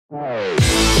Hello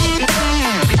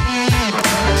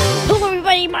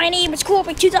everybody, my name is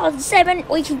Corby2007,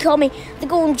 or you can call me the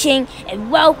Golden King,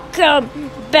 and welcome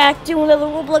back to another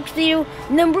Roblox video,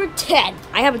 number 10.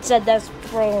 I haven't said this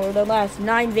for the last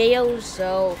 9 videos,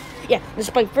 so yeah, this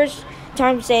is my first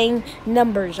time saying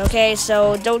numbers, okay,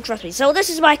 so don't trust me. So this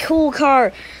is my cool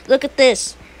car. Look at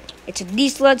this. It's a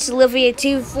Nissan Silvia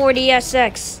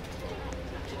 240SX.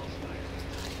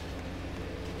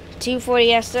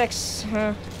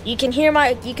 240SX, You can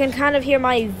kind of hear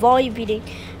my volume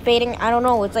fading. I don't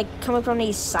know, it's like coming from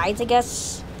these sides, I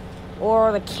guess,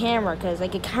 or the camera, because I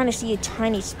can kind of see a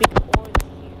tiny speaker.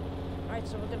 Alright,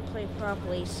 so we're gonna play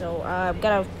properly. So I'm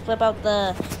gonna flip out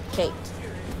the tape.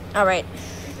 Alright.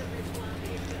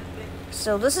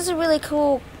 So this is a really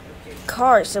cool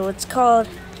car. So it's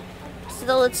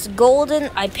golden.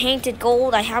 I painted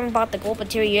gold. I haven't bought the gold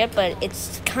material yet, but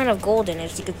it's kind of golden,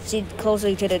 as you can see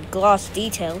closely to the gloss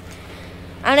detail.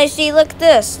 And I see, look at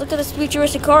this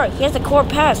futuristic car. Here's the core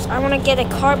pass. I want to get a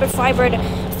carbon fibered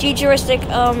futuristic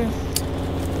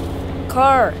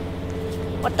car.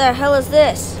 What the hell is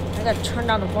this? I gotta turn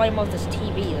down the volume of this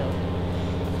TV though.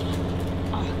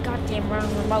 Oh, goddamn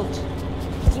wrong remote.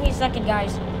 Give me a second,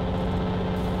 guys.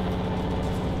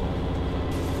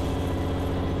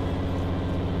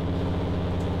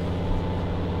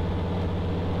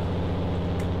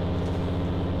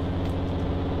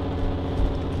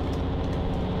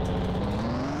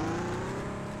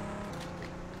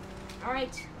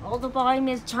 Alright, all the volume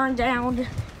is turned down.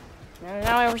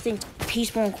 Now everything's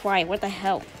peaceful and quiet. What the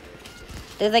hell?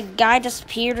 Did the guy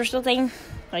disappear or something?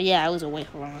 Oh yeah, I was away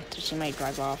for a while. She might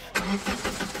drive off.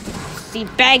 See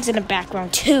bags in the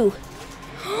background too.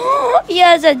 He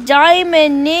has a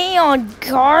diamond neon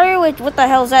car. What the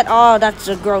hell is that? Oh, that's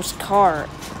a gross car.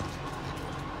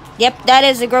 Yep, that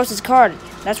is the grossest car.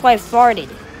 That's why I farted.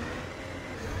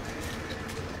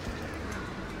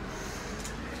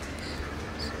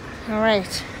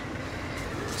 Alright,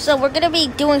 so we're gonna be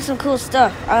doing some cool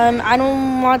stuff. I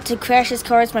don't want to crash this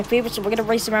car. It's my favorite, so we're gonna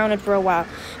race around it for a while.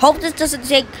 Hope this doesn't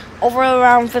take over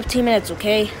around 15 minutes,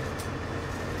 okay?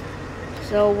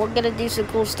 So we're gonna do some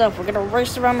cool stuff. We're gonna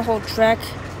race around the whole track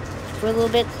for a little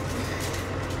bit.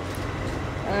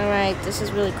 Alright, this is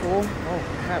really cool. Oh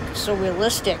crap, it's so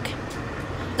realistic.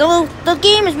 The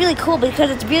game is really cool because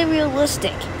it's really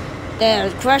realistic.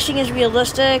 The crashing is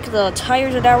realistic. The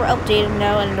tires are now updated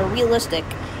now and they're realistic.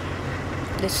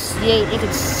 You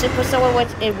can sit with someone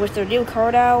with their new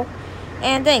car now.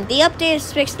 And the update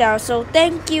is fixed now. So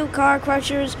thank you, Car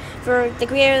Crushers, for the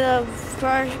creator of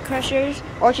Car Crushers,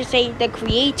 or I should say the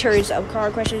creators of Car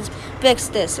Crushers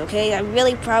fixed this. Okay, I'm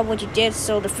really proud of what you did.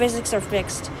 So the physics are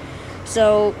fixed.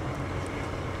 So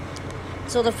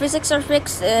the physics are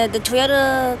fixed. The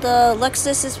Toyota, the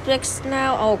Lexus is fixed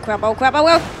now. Oh crap! Oh crap! Oh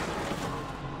well.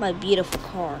 My beautiful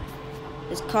car.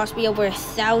 This cost me over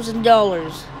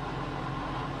 $1,000.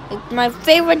 It's my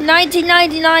favorite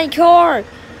 1999 car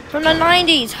from the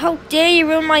 90s. How dare you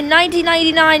ruin my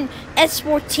 1999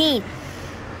 S14?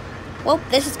 Well,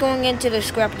 this is going into the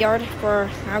scrapyard for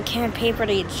I can't pay for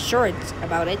the insurance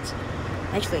about it.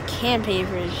 Actually, I can pay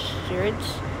for insurance.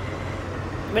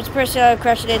 Which person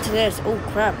crashed into this? Oh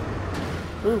crap!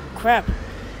 Oh crap!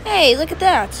 Hey, look at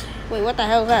that! Wait, what the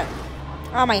hell is that?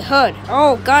 Oh, my hood.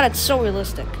 Oh, God, it's so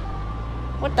realistic.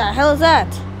 What the hell is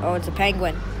that? Oh, it's a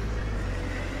penguin.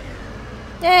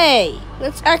 Hey,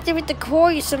 let's activate the core,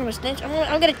 you son of a snitch.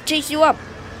 I'm gonna chase you up.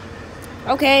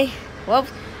 Okay, well,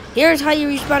 here's how you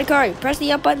respawn a car. You press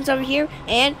the up buttons over here,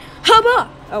 and hubba!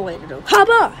 Oh, wait, no.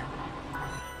 Hubba!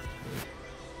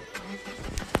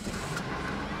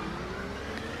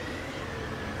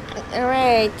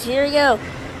 Alright, here we go.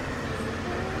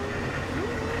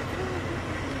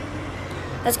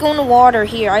 Let's go in the water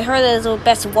here. I heard that it's the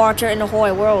best water in the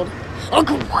whole world. Oh,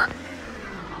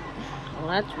 well,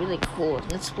 that's really cool.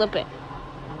 Let's flip it.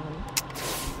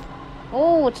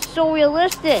 Oh, it's so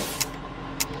realistic.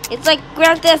 It's like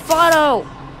Grand Theft Auto.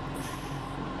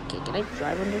 Okay, can I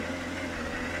drive under?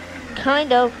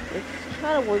 Kind of. It's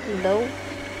kind of working though.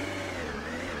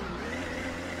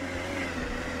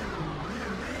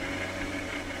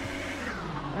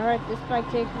 Alright, this might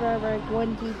take forever,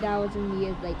 20,000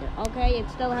 years later. Okay, it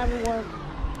still hasn't worked.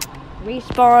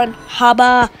 Respawn,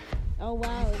 hubba. Oh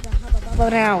wow, it's a hubba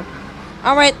bubba now.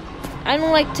 Alright, I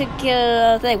don't like to get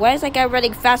a thing. Why is that guy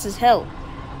running fast as hell?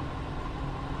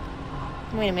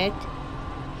 Wait a minute.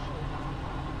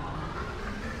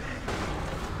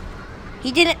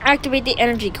 He didn't activate the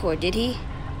energy core, did he?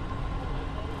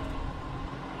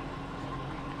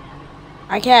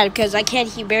 I can't, because I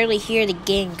can't barely hear the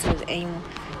game because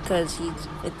because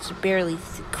it's barely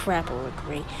crap over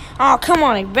gray. Oh, come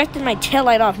on, I wrecked my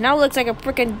taillight off. Now it looks like a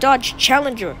freaking Dodge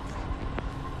Challenger.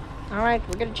 Alright,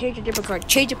 we're gonna change a different car.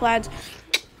 Change the plans.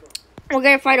 We're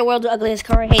gonna find the world's ugliest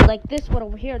car. Hey, like this one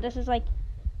over here. This is like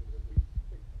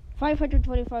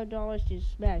 $525 to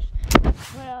smash.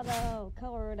 Well,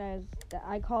 color it as,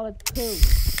 I call it poo.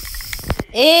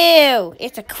 Ew,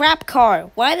 it's a crap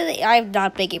car. Why do they? I'm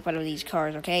not making fun of these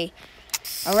cars, okay?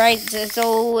 All right.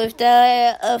 So if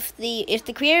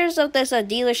the creators of this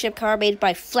dealership car made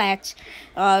by Flat,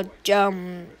 I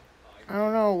don't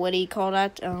know, what do you call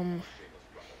that? I don't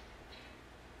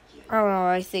know.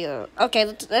 I think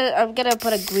okay. I'm gonna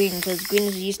put a green because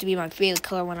green used to be my favorite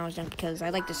color when I was young because I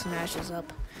like to smash this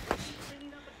up.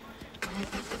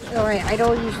 Alright, I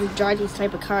don't usually drive these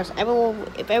type of cars.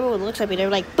 If everyone looks at me, they're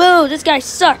like, "Boo, this guy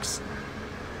sucks."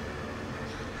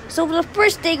 So for the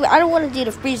first thing, I don't want to do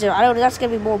the freezer. That's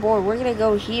gonna be more boring. We're gonna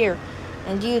go here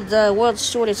and do the world's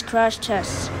shortest crash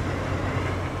test.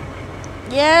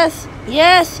 Yes,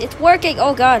 it's working.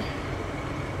 Oh God,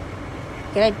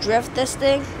 can I drift this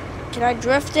thing? Can I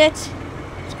drift it?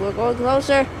 We're going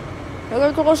closer. We're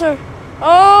going closer.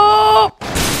 Oh!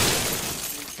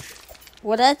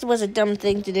 Well, that was a dumb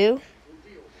thing to do.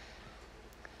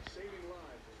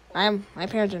 My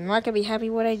parents are not gonna be happy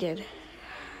what I did.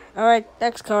 All right,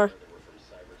 next car.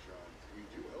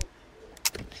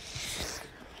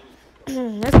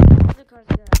 Let's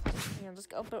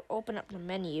open up the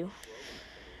menu.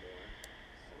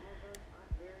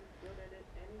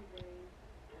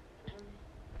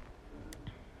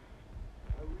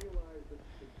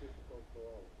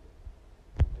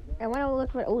 I want to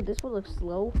look for. Oh, this one looks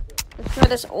slow. Let's try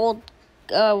this old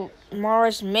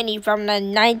Morris Mini from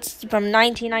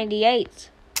 1998.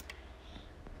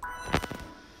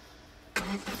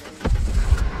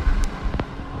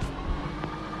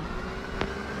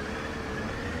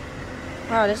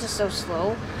 Wow, this is so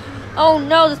slow. Oh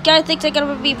no, this guy thinks I'm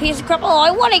gonna be a piece of crap. Oh,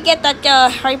 I want to get that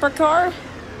hypercar.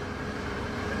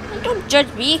 Don't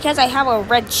judge me because I have a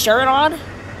red shirt on.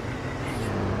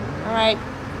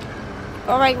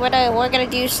 All right, we're gonna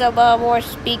do some more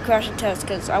speed crashing tests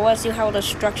because I want to see how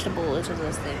destructible is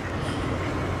this thing.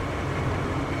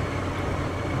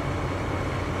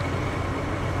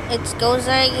 It's going.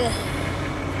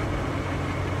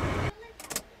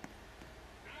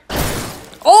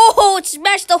 Oh, it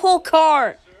smashed the whole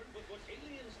car.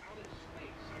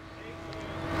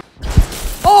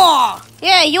 Oh,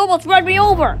 yeah, you almost ran me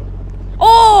over.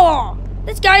 Oh,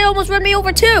 this guy almost ran me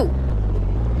over too.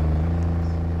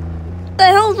 What the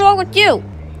hell's wrong with you?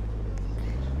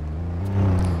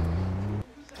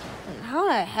 How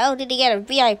the hell did he get a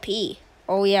VIP?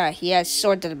 Oh yeah, he has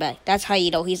sword to the back. That's how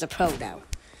you know he's a pro now.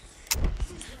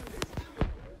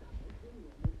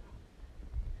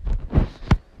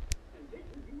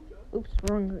 Oops,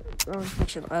 wrong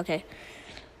section. Okay.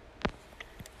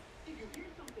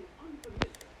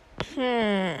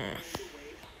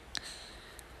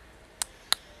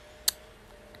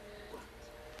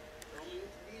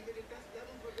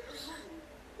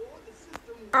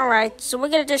 Alright, so we're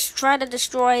gonna just try to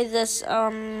destroy this,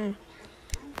 the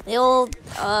old,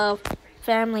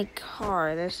 family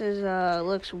car. This is,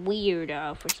 looks weird,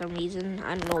 for some reason.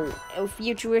 I don't know, a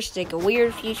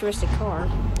weird futuristic car.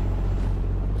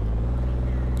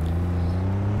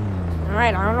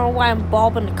 Alright, I don't know why I'm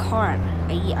bobbing the car.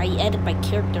 I edited my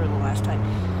character the last time.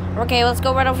 Okay, let's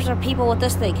go right over some people with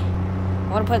this thing.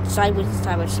 I want to put it sideways this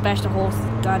time. I smashed the whole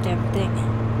goddamn thing.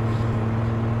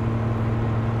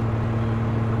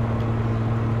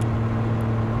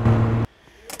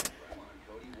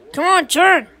 Come on,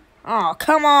 turn! Oh,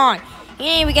 come on! You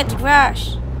didn't even get to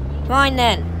crash. Fine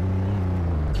then.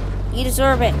 You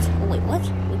deserve it. Oh, wait, what?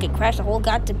 We could crash the whole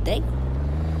goddamn thing?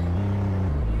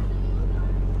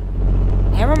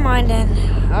 Never mind then.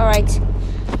 Alright.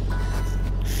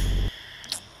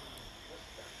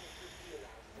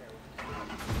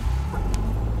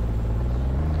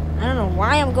 I don't know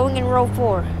why I'm going in row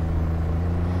 4.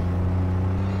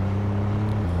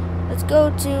 Let's go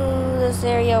to this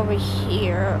area over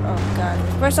here. Oh god.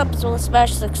 First up, so let's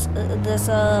smash this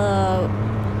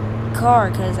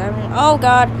car, because I don't. Oh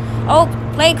god. Oh,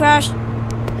 plane crash.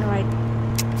 Alright.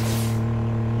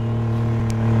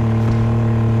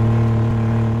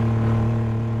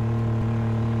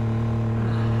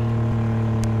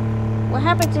 What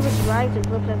happens if it drives and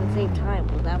flips at the same time?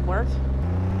 Will that work?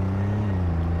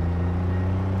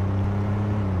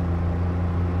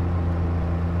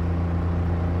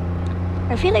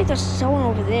 I feel like there's someone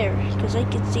over there, because I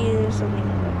can see there's something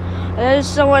over there. There's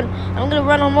someone. I'm gonna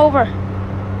run him over.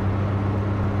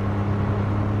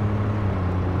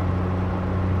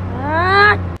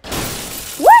 Ah!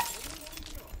 What?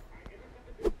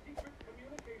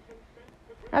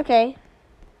 Okay.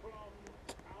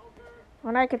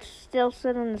 When I could still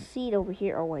sit in the seat over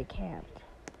here. Oh, I can't.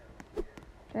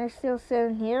 Can I still sit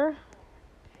in here?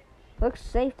 Looks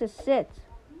safe to sit.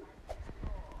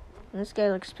 And this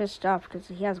guy looks pissed off because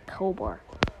he has a crowbar.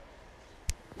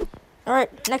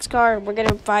 Alright, next car we're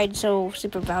gonna find so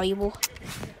super valuable.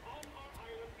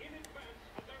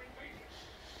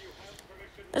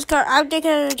 This car, I'm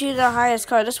taking to the highest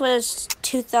car. This one is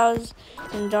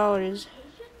 $2,000.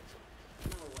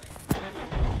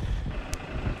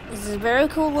 This is a very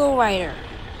cool lowrider.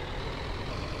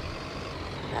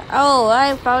 Oh,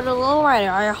 I found a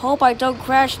lowrider. I hope I don't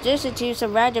crash this into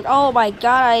some random. Oh my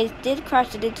god, I did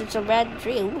crash it into some random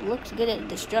tree. Ooh, looks good at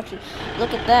destruction.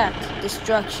 Look at that.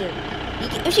 Destruction.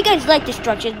 If you guys like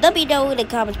destruction, let me know in the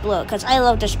comments below, because I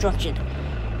love destruction.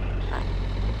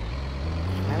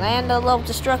 I land, I love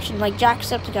destruction like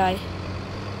Jacksepticeye.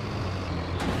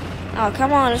 Oh,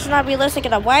 come on. This is not realistic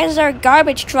enough. Why is there a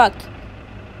garbage truck?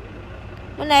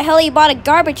 When the hell you bought a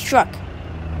garbage truck?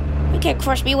 You can't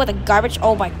crush me with a garbage.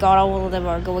 Oh my god, all of them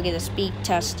are going to get a speed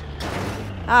test.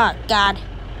 Oh god.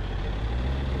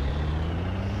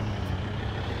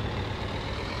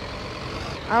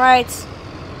 Alright.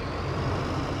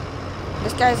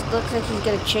 This guy looks like he's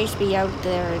gonna chase me out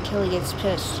there until he gets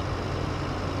pissed.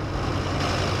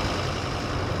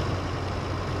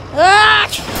 Ah!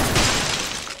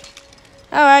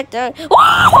 Alright,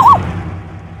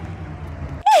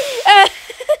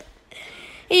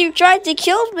 he tried to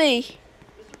kill me.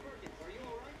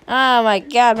 Oh my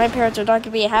god, my parents are not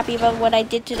gonna be happy about what I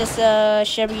did to this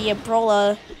Chevy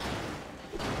Impala.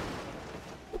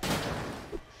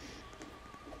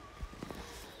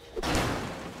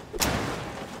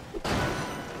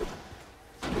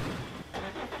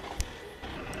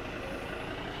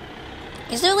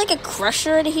 Is there like a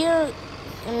crusher in here?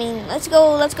 I mean, let's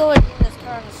go in this car in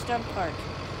the stunt park.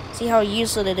 See how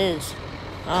useful it is.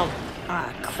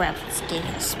 Ah, crap, this game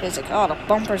has physics. Oh, the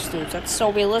bumper stoops, that's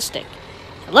so realistic.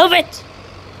 I love it!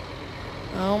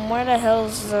 Where the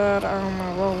hell's that?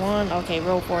 Row 1? Okay,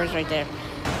 row 4 is right there.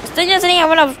 This thing doesn't even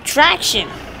have enough traction.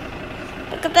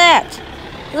 Look at that.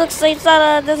 It looks like it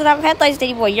doesn't have headlights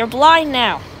anymore. You're blind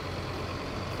now.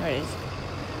 There it is.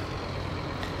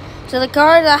 So the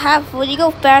car that have, when you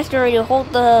go faster and you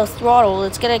hold the throttle,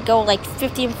 it's gonna go like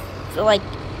 15, like,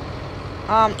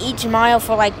 each mile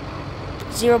for like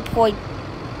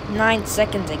 0.9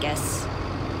 seconds, I guess.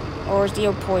 Or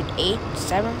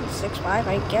 0.8765,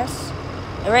 I guess.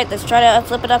 Alright, let's try to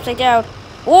flip it upside down.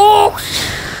 Oh!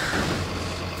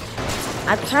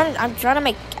 I'm trying to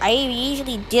make, I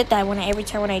usually did that every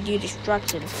time when I do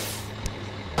destruction.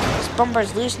 This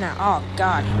bumper's loose now. Oh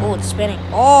god. Oh, it's spinning.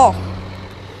 Oh!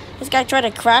 This guy tried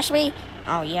to crash me?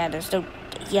 Oh yeah, this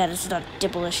is not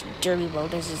demolition derby mode.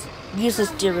 This is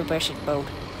useless demolition mode.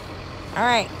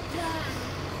 Alright.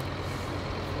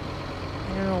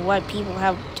 I don't know why people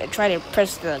have try to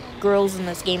impress the girls in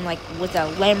this game like with a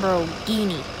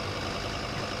Lamborghini.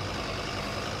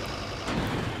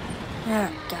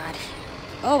 Oh god.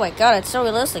 Oh my god, it's so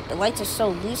realistic. The lights are so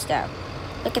loose now.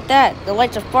 Look at that. The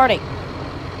lights are farting.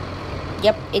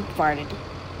 Yep, it farted.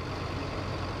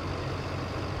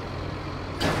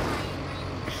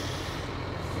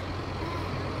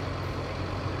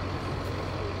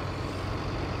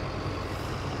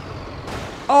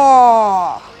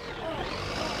 Oh!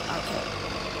 Okay.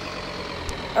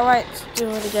 Alright, let's do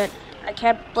it again. I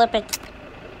can't flip it.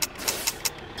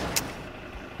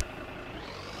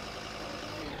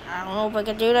 I don't know if I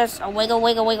can do this. Oh, wiggle,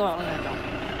 wiggle, wiggle. Oh, there we go.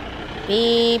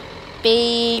 Beep,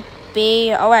 beep,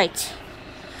 beep. Alright.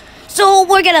 So,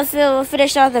 we're gonna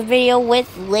finish off the video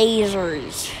with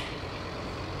lasers.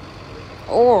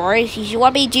 Or, if you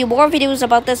want me to do more videos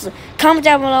about this, comment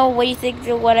down below what you think,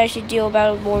 what I should do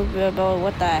about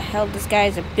what the hell, this guy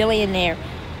is a billionaire.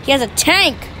 He has a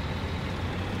tank!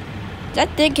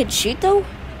 That thing can shoot, though? It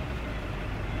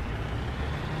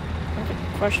could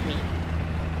crush me.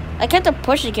 I kept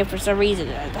pushing it for some reason.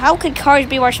 How could cars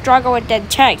be more stronger than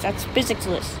tanks? That's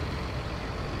physicsless.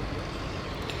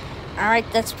 Alright,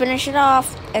 let's finish it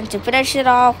off. And to finish it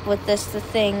off with the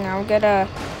thing, I'm gonna...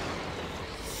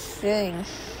 The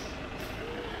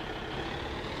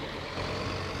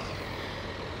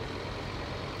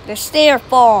stair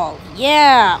fall.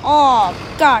 Yeah. Oh,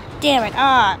 god damn it.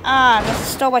 This is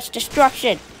so much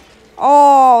destruction.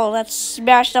 Oh, let's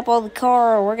smash up on the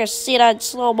car. We're gonna see that in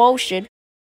slow motion.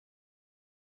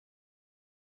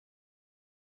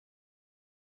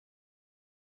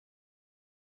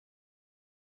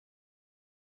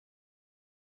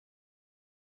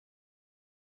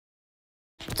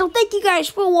 So thank you guys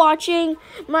for watching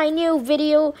my new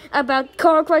video about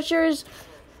car crushers.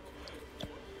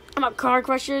 about car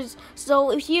crushes.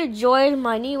 So if you enjoyed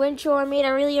my new intro I made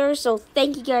earlier, so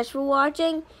thank you guys for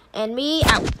watching, and me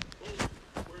out.